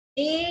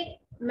A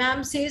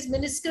ma'am says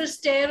meniscus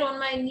tear on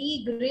my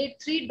knee, grade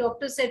 3,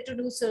 doctor said to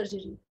do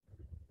surgery.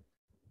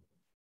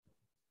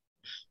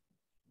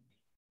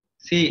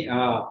 See,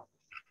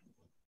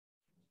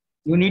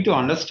 you need to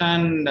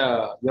understand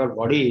your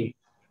body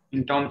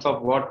in terms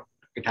of what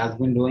it has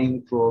been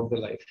doing throughout the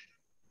life.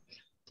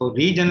 So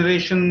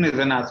regeneration is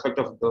an aspect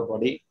of the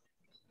body,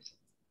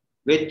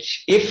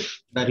 which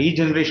if the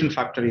regeneration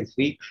factor is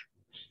weak,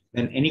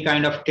 then any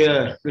kind of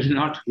tear will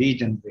not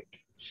regenerate.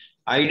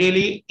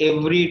 Ideally,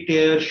 every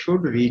tear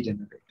should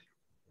regenerate.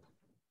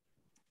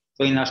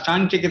 So in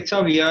Ashtanga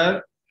Chikitsa, we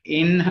are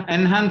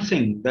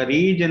enhancing the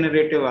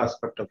regenerative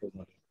aspect of the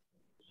body.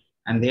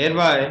 And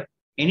thereby,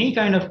 any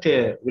kind of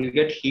tear will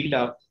get healed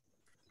up.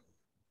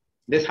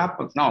 This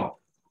happens. Now,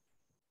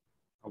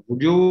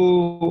 would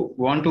you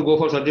want to go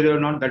for surgery or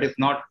not? That is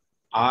not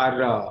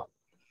our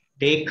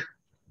take.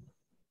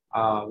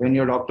 When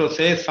your doctor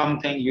says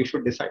something, you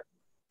should decide.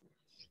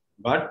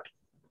 But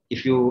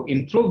if you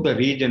improve the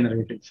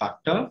regenerative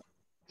factor,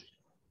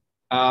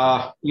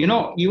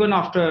 even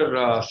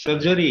after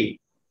surgery,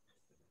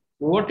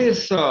 what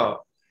is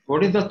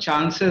the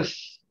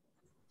chances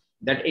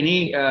that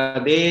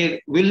there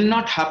will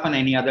not happen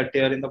any other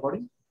tear in the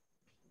body?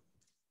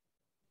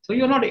 So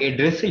you're not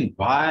addressing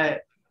why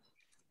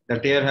the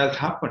tear has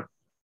happened.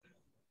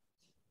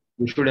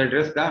 You should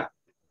address that.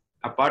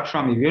 Apart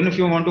from, even if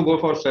you want to go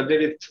for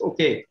surgery, it's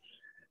okay,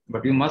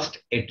 but you must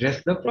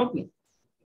address the problem.